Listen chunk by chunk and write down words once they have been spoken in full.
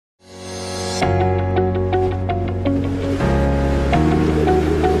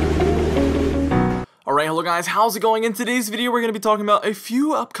Hello guys, how's it going? In today's video, we're going to be talking about a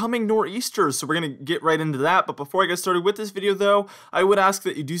few upcoming nor'easters, so we're going to get right into that. But before I get started with this video though, I would ask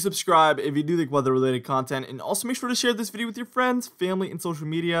that you do subscribe if you do like weather-related content, and also make sure to share this video with your friends, family, and social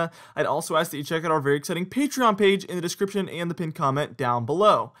media. I'd also ask that you check out our very exciting Patreon page in the description and the pinned comment down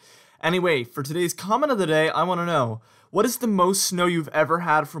below. Anyway, for today's comment of the day, I want to know, what is the most snow you've ever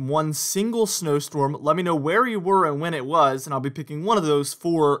had from one single snowstorm? Let me know where you were and when it was, and I'll be picking one of those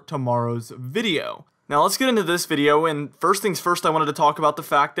for tomorrow's video. Now let's get into this video, and first things first, I wanted to talk about the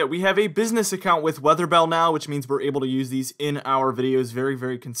fact that we have a business account with WeatherBell now, which means we're able to use these in our videos very,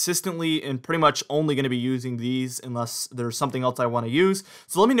 very consistently, and pretty much only going to be using these unless there's something else I want to use.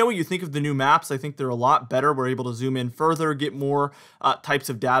 So let me know what you think of the new maps. I think they're a lot better. We're able to zoom in further, get more types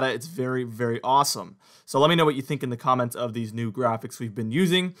of data. It's very, very awesome. So let me know what you think in the comments of these new graphics we've been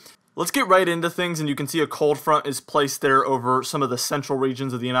using. Let's get right into things, and you can see a cold front is placed there over some of the central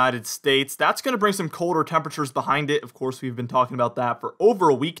regions of the United States. That's going to bring some colder temperatures behind it. Of course, we've been talking about that for over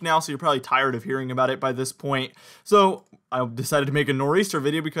a week now, so you're probably tired of hearing about it by this point. So I decided to make a nor'easter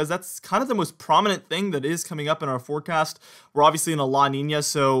video because that's kind of the most prominent thing that is coming up in our forecast. We're obviously in a La Nina,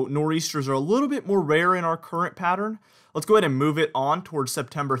 so nor'easters are a little bit more rare in our current pattern. Let's go ahead and move it on towards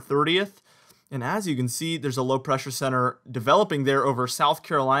September 30th. And as you can see, there's a low pressure center developing there over South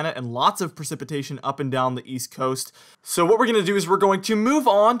Carolina and lots of precipitation up and down the East Coast. So what we're going to do is we're going to move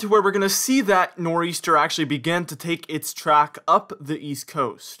on to where we're going to see that nor'easter actually begin to take its track up the East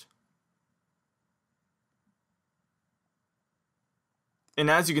Coast. And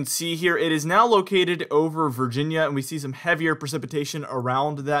as you can see here, it is now located over Virginia, and we see some heavier precipitation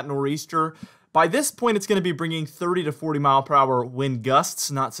around that nor'easter. By this point, it's going to be bringing 30 to 40 mile per hour wind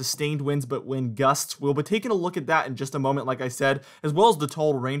gusts, not sustained winds, but wind gusts. We'll be taking a look at that in just a moment, like I said, as well as the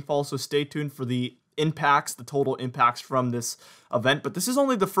total rainfall. So stay tuned for the impacts, the total impacts from this event. But this is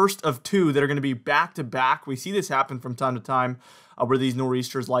only the first of two that are going to be back to back. We see this happen from time to time where these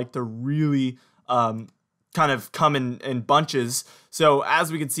nor'easters like to really kind of come in bunches. So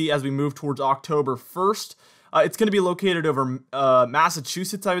as we can see, as we move towards October 1st, it's going to be located over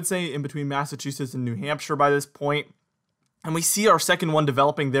Massachusetts, I would say, in between Massachusetts and New Hampshire by this point. And we see our second one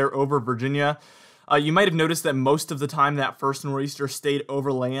developing there over Virginia. You might have noticed that most of the time that first nor'easter stayed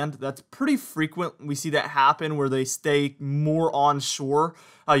over land. That's pretty frequent. We see that happen where they stay more onshore.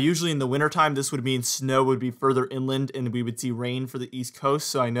 Usually in the wintertime, this would mean snow would be further inland and we would see rain for the East Coast.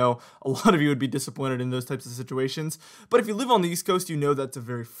 So I know a lot of you would be disappointed in those types of situations. But if you live on the East Coast, you know that's a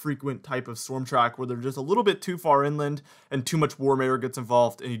very frequent type of storm track where they're just a little bit too far inland and too much warm air gets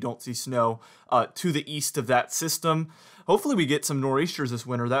involved and you don't see snow to the east of that system. Hopefully we get some nor'easters this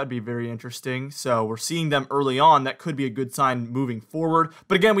winter. That would be very interesting. So we're seeing them early on. That could be a good sign moving forward.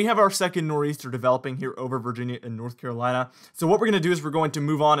 But again, we have our second nor'easter developing here over Virginia and North Carolina. So what we're going to do is we're going to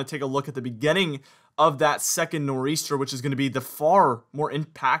move on and take a look at the beginning of that second nor'easter, which is going to be the far more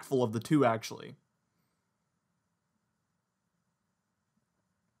impactful of the two, actually.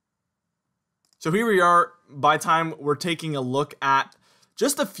 So here we are by the time we're taking a look at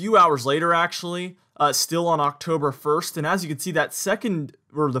just a few hours later, actually. Still on October 1st, and as you can see, that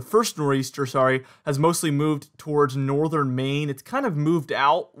the first nor'easter, has mostly moved towards northern Maine. It's kind of moved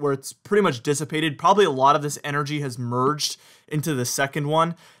out where it's pretty much dissipated. Probably a lot of this energy has merged into the second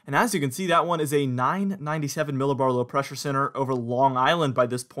one, and as you can see, that one is a 997 millibar low pressure center over Long Island by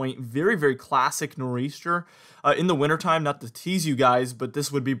this point. Very, very classic nor'easter. In the wintertime, not to tease you guys, but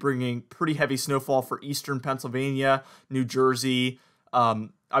this would be bringing pretty heavy snowfall for eastern Pennsylvania, New Jersey,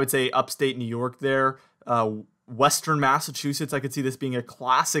 I would say upstate New York there, western Massachusetts. I could see this being a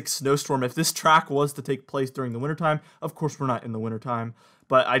classic snowstorm if this track was to take place during the wintertime. Of course, we're not in the wintertime,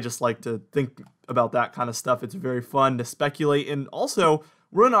 but I just like to think about that kind of stuff. It's very fun to speculate. And also,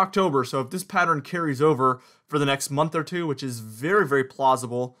 we're in October, so if this pattern carries over for the next month or two, which is very, very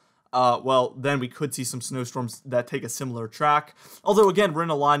plausible, well, then we could see some snowstorms that take a similar track. Although, again, we're in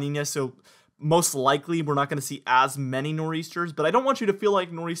a La Nina, so most likely we're not going to see as many nor'easters, but I don't want you to feel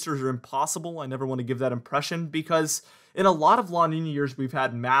like nor'easters are impossible. I never want to give that impression because in a lot of La Nina years, we've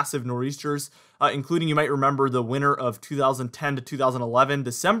had massive nor'easters, including, you might remember, the winter of 2010 to 2011.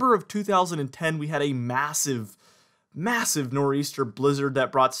 December of 2010, we had a massive nor'easter blizzard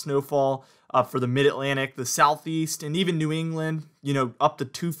that brought snowfall for the mid-Atlantic, the Southeast, and even New England, up to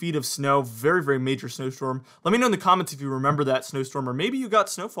 2 feet of snow. Very, very major snowstorm. Let me know in the comments if you remember that snowstorm, or maybe you got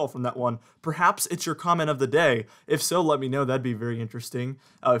snowfall from that one. Perhaps it's your comment of the day. If so, let me know. That'd be very interesting.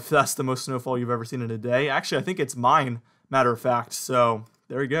 If that's the most snowfall you've ever seen in a day. Actually, I think it's mine, matter of fact. So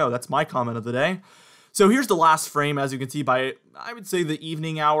there you go. That's my comment of the day. So here's the last frame. As you can see, by, I would say, the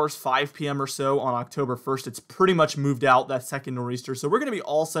evening hours, 5 p.m. or so on October 1st, it's pretty much moved out, that second nor'easter. So we're going to be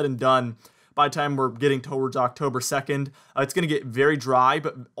all said and done by the time we're getting towards October 2nd. It's going to get very dry,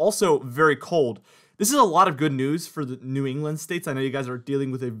 but also very cold. This is a lot of good news for the New England states. I know you guys are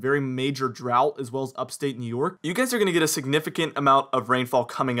dealing with a very major drought as well as upstate New York. You guys are going to get a significant amount of rainfall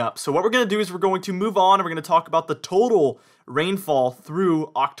coming up. So what we're going to do is we're going to move on and we're going to talk about the total rainfall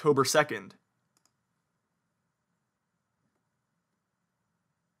through October 2nd.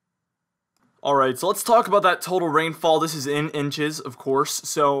 Alright, so let's talk about that total rainfall. This is in inches, of course.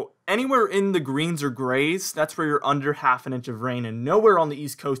 So anywhere in the greens or grays, that's where you're under half an inch of rain. And nowhere on the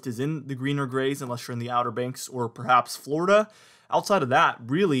East Coast is in the green or grays unless you're in the Outer Banks or perhaps Florida. Outside of that,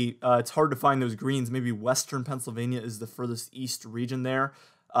 really, it's hard to find those greens. Maybe western Pennsylvania is the furthest east region there.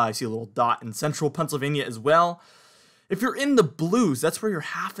 I see a little dot in central Pennsylvania as well. If you're in the blues, that's where you're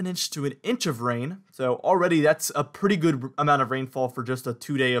half an inch to an inch of rain. So already that's a pretty good amount of rainfall for just a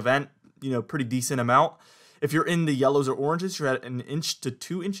 2-day event. You know, pretty decent amount. If you're in the yellows or oranges, you're at 1 inch to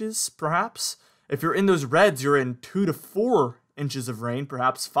 2 inches, perhaps. If you're in those reds, you're in 2 to 4 inches of rain,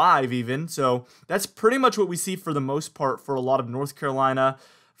 perhaps 5 even. So that's pretty much what we see for the most part for a lot of North Carolina,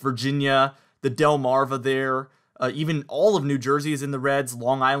 Virginia, the Delmarva there. Even all of New Jersey is in the reds,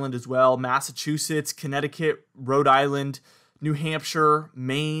 Long Island as well, Massachusetts, Connecticut, Rhode Island, New Hampshire,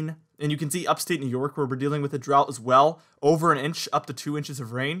 Maine. And you can see upstate New York where we're dealing with a drought as well, over 1 inch up to 2 inches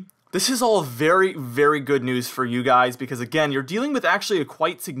of rain. This is all very, very good news for you guys because, again, you're dealing with actually a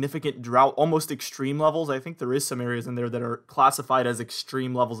quite significant drought, almost extreme levels. I think there is some areas in there that are classified as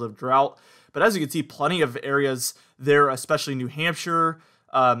extreme levels of drought. But as you can see, plenty of areas there, especially New Hampshire.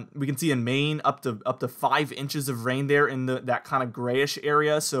 We can see in Maine up to 5 inches of rain there in that kind of grayish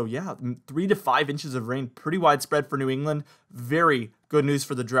area. So, yeah, 3 to 5 inches of rain, pretty widespread for New England. Very good news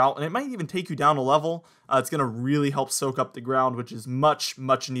for the drought, and it might even take you down a level. It's going to really help soak up the ground, which is much,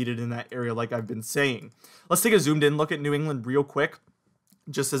 much needed in that area, like I've been saying. Let's take a zoomed in look at New England real quick,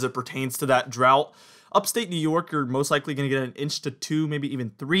 just as it pertains to that drought. Upstate New York, you're most likely going to get 1 inch to 2, maybe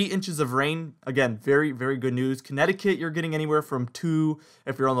even 3 inches of rain. Again, very, very good news. Connecticut, you're getting anywhere from 2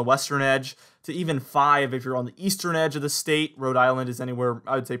 if you're on the western edge to even 5 if you're on the eastern edge of the state. Rhode Island is anywhere,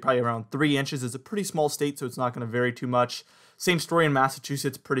 I would say probably around 3 inches. It's a pretty small state, so it's not going to vary too much. Same story in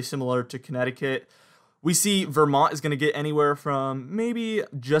Massachusetts, pretty similar to Connecticut. We see Vermont is going to get anywhere from maybe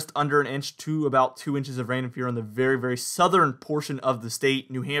just under 1 inch to about 2 inches of rain if you're in the very, very southern portion of the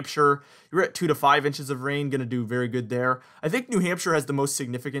state. New Hampshire, you're at 2 to 5 inches of rain, going to do very good there. I think New Hampshire has the most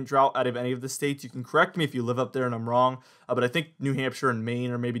significant drought out of any of the states. You can correct me if you live up there and I'm wrong, but I think New Hampshire and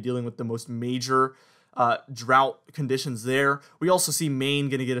Maine are maybe dealing with the most major drought conditions there. We also see Maine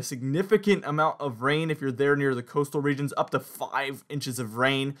going to get a significant amount of rain if you're there near the coastal regions, up to 5 inches of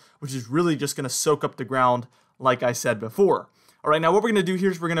rain, which is really just going to soak up the ground, like I said before. All right, now what we're going to do here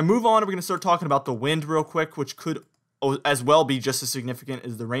is we're going to move on and we're going to start talking about the wind real quick, which could as well be just as significant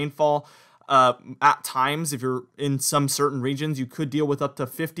as the rainfall. At times, if you're in some certain regions, you could deal with up to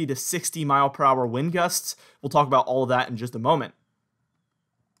 50 to 60 mile per hour wind gusts. We'll talk about all of that in just a moment.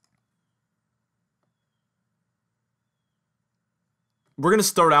 We're going to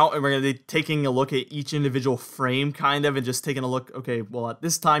start out and we're going to be taking a look at each individual frame kind of and just taking a look, okay, well, at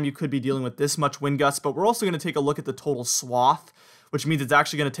this time you could be dealing with this much wind gusts, but we're also going to take a look at the total swath, which means it's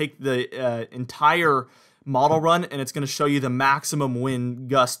actually going to take the entire model run and it's going to show you the maximum wind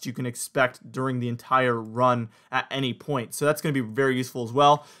gust you can expect during the entire run at any point. So that's going to be very useful as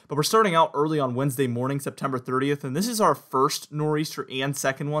well. But we're starting out early on Wednesday morning, September 30th, and this is our first nor'easter and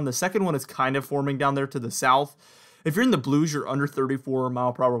second one. The second one is kind of forming down there to the south. If you're in the blues, you're under 34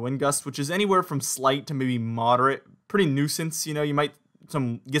 mile per hour wind gusts, which is anywhere from slight to maybe moderate. Pretty nuisance, you know, you might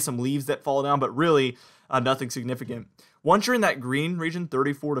get some leaves that fall down, but really nothing significant. Once you're in that green region,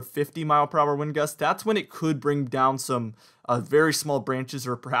 34 to 50 mile per hour wind gusts, that's when it could bring down some very small branches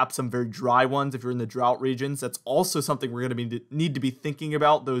or perhaps some very dry ones. If you're in the drought regions, that's also something we're going to need to be thinking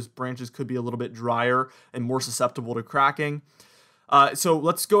about. Those branches could be a little bit drier and more susceptible to cracking. So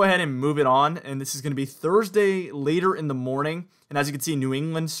let's go ahead and move it on, and this is going to be Thursday later in the morning, and as you can see, New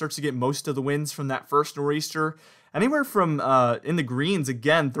England starts to get most of the winds from that first nor'easter, anywhere from, in the greens,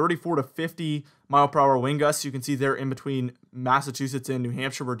 again, 34 to 50 mile per hour wind gusts. You can see there in between Massachusetts and New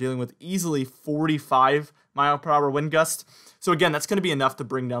Hampshire, we're dealing with easily 45 mile per hour wind gusts. So again, that's going to be enough to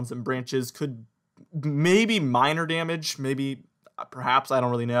bring down some branches, could maybe minor damage, maybe, perhaps, I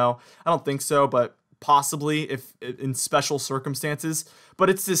don't really know. I don't think so, but possibly if in special circumstances, but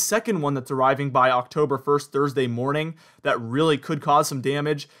it's this second one that's arriving by October 1st, Thursday morning, that really could cause some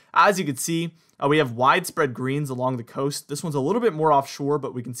damage. As you can see, we have widespread greens along the coast. This one's a little bit more offshore,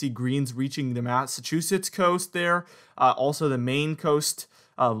 but we can see greens reaching the Massachusetts coast there, also the Maine coast.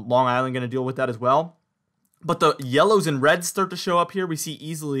 Long Island going to deal with that as well. But the yellows and reds start to show up here. We see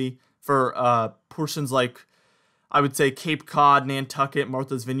easily For portions like, I would say, Cape Cod, Nantucket,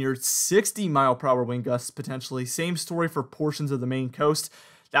 Martha's Vineyard, 60 mile per hour wind gusts potentially. Same story for portions of the Maine coast.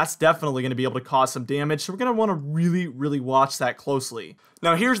 That's definitely going to be able to cause some damage, so we're going to want to really, really watch that closely.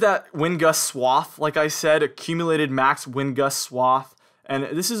 Now, here's that wind gust swath, like I said, accumulated max wind gust swath. And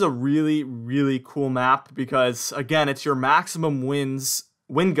this is a really, really cool map because, again, it's your maximum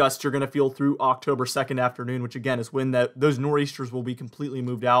wind gusts you're going to feel through October 2nd afternoon, which, again, is when those nor'easters will be completely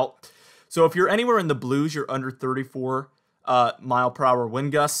moved out. So if you're anywhere in the blues, you're under 34 mile per hour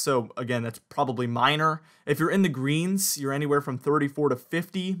wind gusts. So again, that's probably minor. If you're in the greens, you're anywhere from 34 to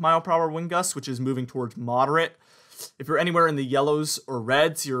 50 mile per hour wind gusts, which is moving towards moderate. If you're anywhere in the yellows or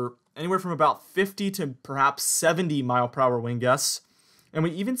reds, you're anywhere from about 50 to perhaps 70 mile per hour wind gusts. And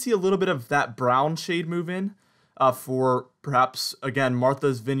we even see a little bit of that brown shade move in for perhaps, again,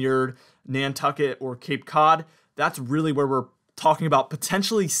 Martha's Vineyard, Nantucket, or Cape Cod. That's really where we're talking about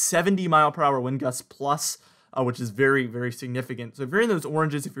potentially 70 mile per hour wind gusts plus, which is very, very significant. So if you're in those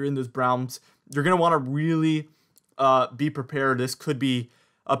oranges, if you're in those browns, you're going to want to really be prepared. This could be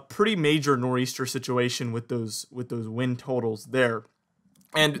a pretty major nor'easter situation with those wind totals there.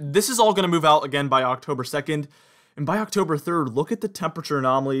 And this is all going to move out again by October 2nd. And by October 3rd, look at the temperature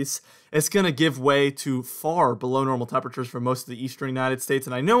anomalies. It's going to give way to far below normal temperatures for most of the eastern United States.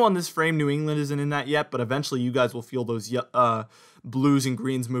 And I know on this frame, New England isn't in that yet, but eventually you guys will feel those blues and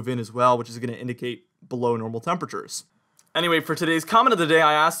greens move in as well, which is going to indicate below normal temperatures. Anyway, for today's comment of the day,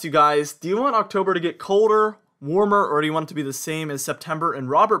 I asked you guys, do you want October to get colder, warmer, or do you want it to be the same as September? And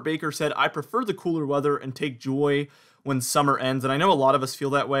Robert Baker said, I prefer the cooler weather and take joy when summer ends. And I know a lot of us feel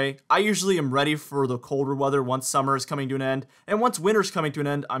that way. I usually am ready for the colder weather once summer is coming to an end. And once winter's coming to an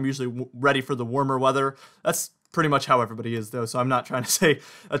end, I'm usually ready for the warmer weather. That's pretty much how everybody is, though. So I'm not trying to say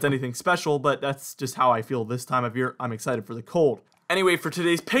that's anything special, but that's just how I feel this time of year. I'm excited for the cold. Anyway, for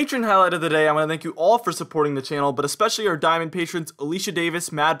today's patron highlight of the day, I want to thank you all for supporting the channel, but especially our diamond patrons, Alicia Davis,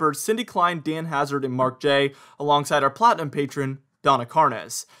 Madbird, Cindy Klein, Dan Hazard, and Mark J, alongside our platinum patron, Donna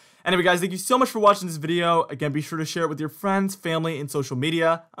Carnes. Anyway, guys, thank you so much for watching this video. Again, be sure to share it with your friends, family, and social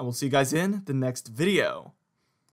media. I will see you guys in the next video.